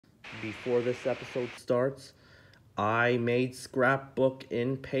before this episode starts, I made scrapbook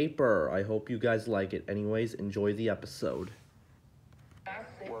in paper. I hope you guys like it. Anyways, enjoy the episode.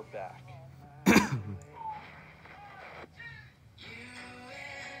 We're back.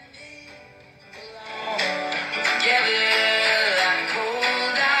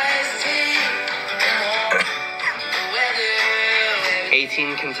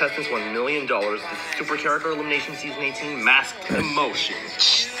 Contestants won $1 million. This is Super Character Elimination Season 18 Masked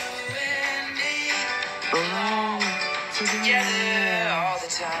Emotions. Together all the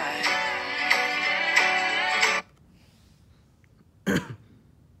time.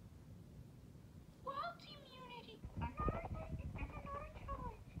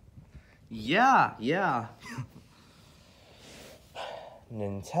 Yeah.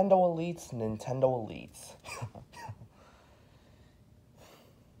 Nintendo Elites.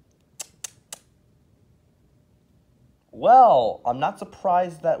 Well, I'm not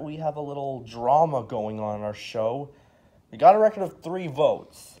surprised that we have a little drama going on in our show. We got a record of 3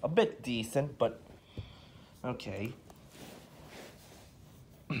 votes. A bit decent, but okay.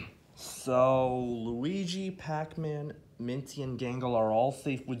 So, Luigi, Pac-Man, Minty, and Gangle are all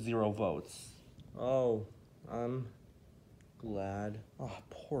safe with 0 votes. Oh, I'm glad. Oh,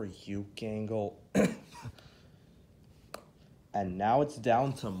 poor you, Gangle. And now it's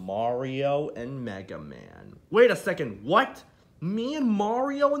down to Mario and Mega Man. Wait a second, what? Me and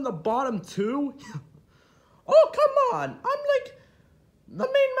Mario in the bottom 2? Oh, come on. I'm like the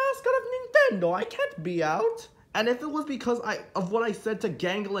main mascot of Nintendo. I can't be out. And if it was because of what I said to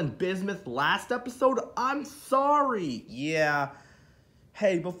Gangle and Bismuth last episode, I'm sorry. Yeah.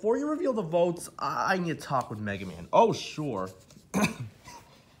 Hey, before you reveal the votes, I need to talk with Mega Man. Oh, sure.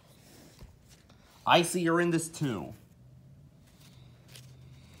 I see you're in this too.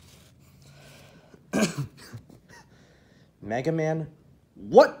 Mega Man,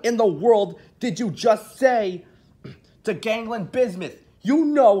 what in the world did you just say to Gangle and Bismuth? You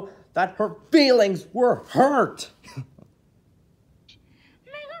know that her feelings were hurt. Mega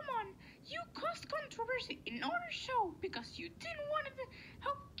Man, you caused controversy in our show because you didn't want to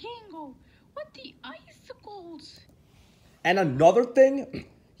help Gangle with the icicles. And another thing,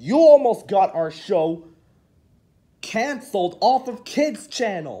 you almost got our show canceled off of Kids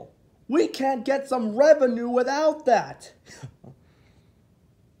Channel. We can't get some revenue without that.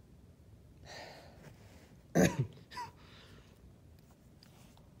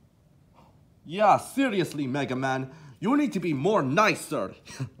 Yeah, seriously, Mega Man. You need to be more nicer.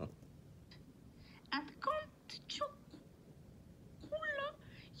 And come to Chocula,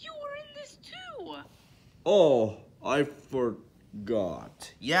 you were in this too. Oh, I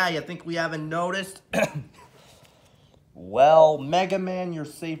forgot. Yeah, you think we haven't noticed? Well, Mega Man, you're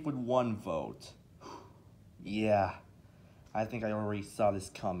safe with 1 vote. Yeah, I think I already saw this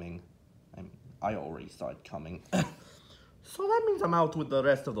coming. I already saw it coming. So that means I'm out with the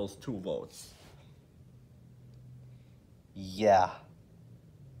rest of those 2 votes. Yeah.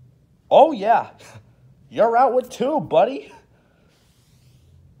 Oh, yeah. You're out with 2, buddy.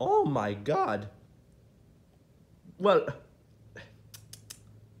 Oh, my God. Well,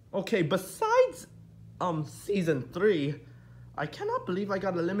 okay, besides Season 3, I cannot believe I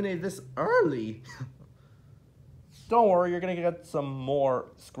got eliminated this early. Don't worry, you're gonna get some more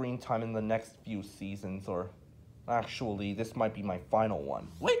screen time in the next few seasons, or actually, this might be my final one.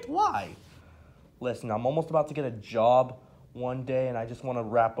 Wait, why? Listen, I'm almost about to get a job one day, and I just want to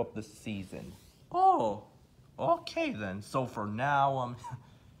wrap up the season. Oh, okay then. So for now,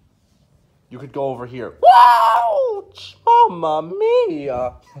 you could go over here. Wow! Mamma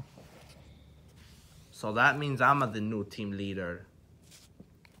mia! So that means I'm the new team leader.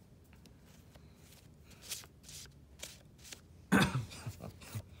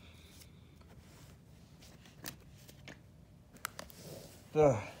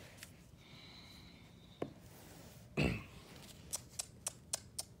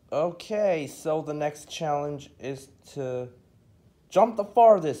 Okay, so the next challenge is to jump the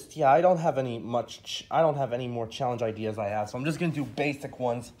farthest. Yeah, I don't have any more challenge ideas I have, so I'm just gonna do basic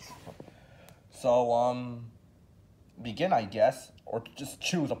ones. So, begin, I guess, or just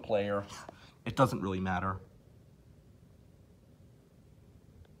choose a player. It doesn't really matter.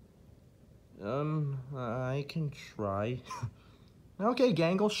 I can try. Okay,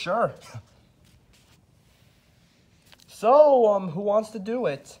 Gangle, sure. So, who wants to do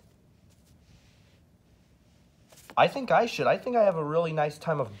it? I think I should. I think I have a really nice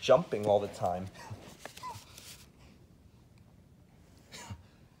time of jumping all the time.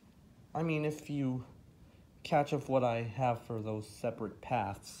 I mean, if you catch up what I have for those separate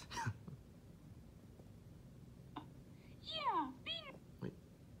paths. Yeah, Wait.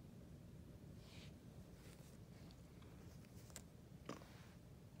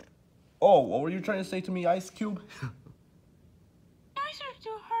 Oh, what were you trying to say to me, Ice Cube? Nicer to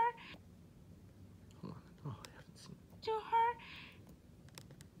her. Hold on. Oh, I haven't seen. To her.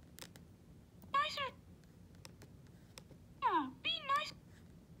 Nicer. Yeah, be nice.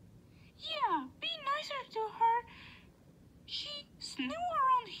 Yeah, be nicer to her. She's new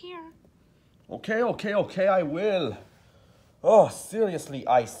around here. Okay, I will. Oh, seriously,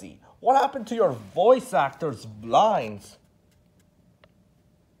 Icy. What happened to your voice actor's lines?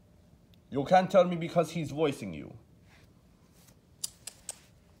 You can't tell me because he's voicing you.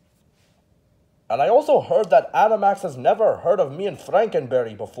 And I also heard that Animax has never heard of me and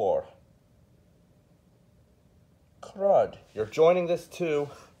FrankenBerry before. Crud, you're joining this too.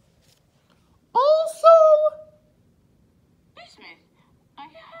 Also... Smith, I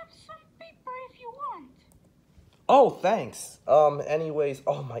have some paper if you want. Oh, thanks. Anyways,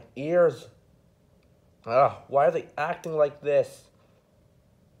 oh, my ears. Why are they acting like this?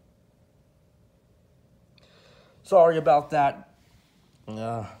 Sorry about that.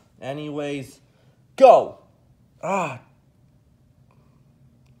 Anyways, go.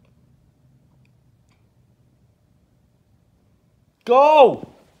 Go.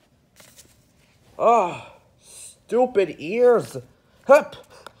 Stupid ears. Hup.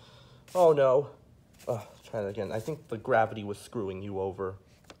 Oh, no. Try that again. I think the gravity was screwing you over.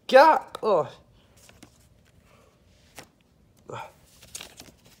 God!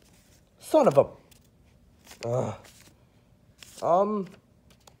 Son of a...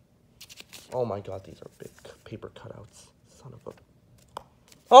 Oh my god, these are big paper cutouts. Son of a...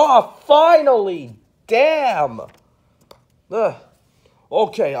 Oh, finally! Damn!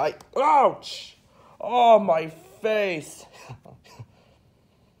 Okay, Ouch! Oh, my face!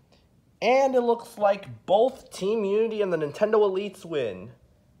 And it looks like both Team Unity and the Nintendo Elites win.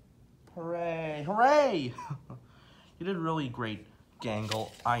 Hooray! Hooray! You did really great,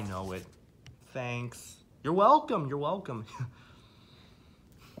 Gangle. I know it. Thanks. You're welcome. You're welcome.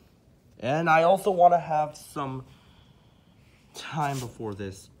 And I also want to have some time before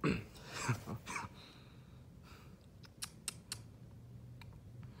this.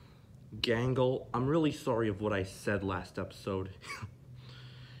 Gangle, I'm really sorry of what I said last episode.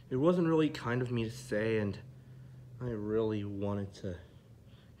 It wasn't really kind of me to say, and I really wanted to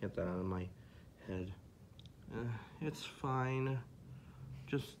get that out of my head. It's fine.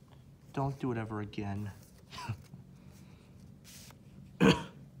 Just don't do it ever again. Well,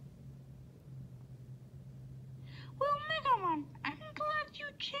 MegaMan, I'm glad you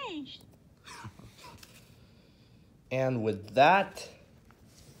changed. And with that,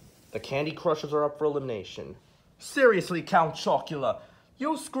 the Candy Crushers are up for elimination. Seriously, Count Chocula,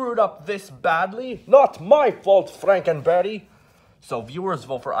 you screwed up this badly? Not my fault, FrankenBerry. So viewers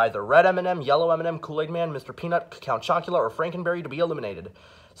vote for either Red M&M, Yellow M&M, KoolAid Man, Mr. Peanut, Count Chocula, or FrankenBerry to be eliminated.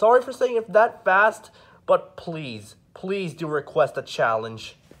 Sorry for saying it that fast, but please, please do request a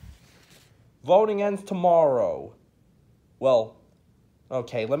challenge. Voting ends tomorrow. Well,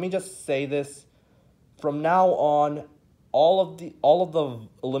 okay, let me just say this. From now on, all of the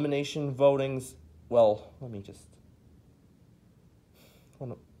elimination votings, well, let me just...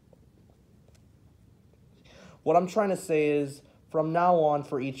 What I'm trying to say is, from now on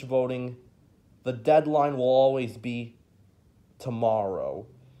for each voting, the deadline will always be tomorrow.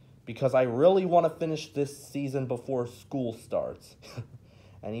 Because I really want to finish this season before school starts.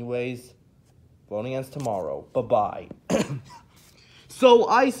 Anyways, voting ends tomorrow. Bye-bye. So,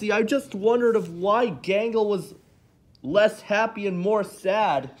 Icy, I just wondered of why Gangle was less happy and more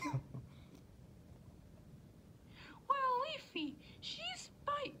sad. Well, Leafy, she's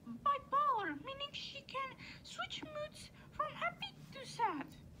bipolar, meaning she can switch moods from happy to sad.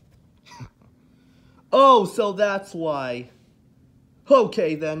 Oh, so that's why.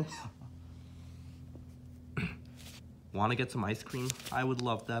 Okay, then. Want to get some ice cream? I would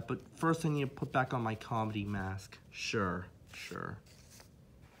love that, but first I need to put back on my comedy mask. Sure.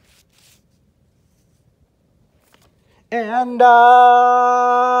 And I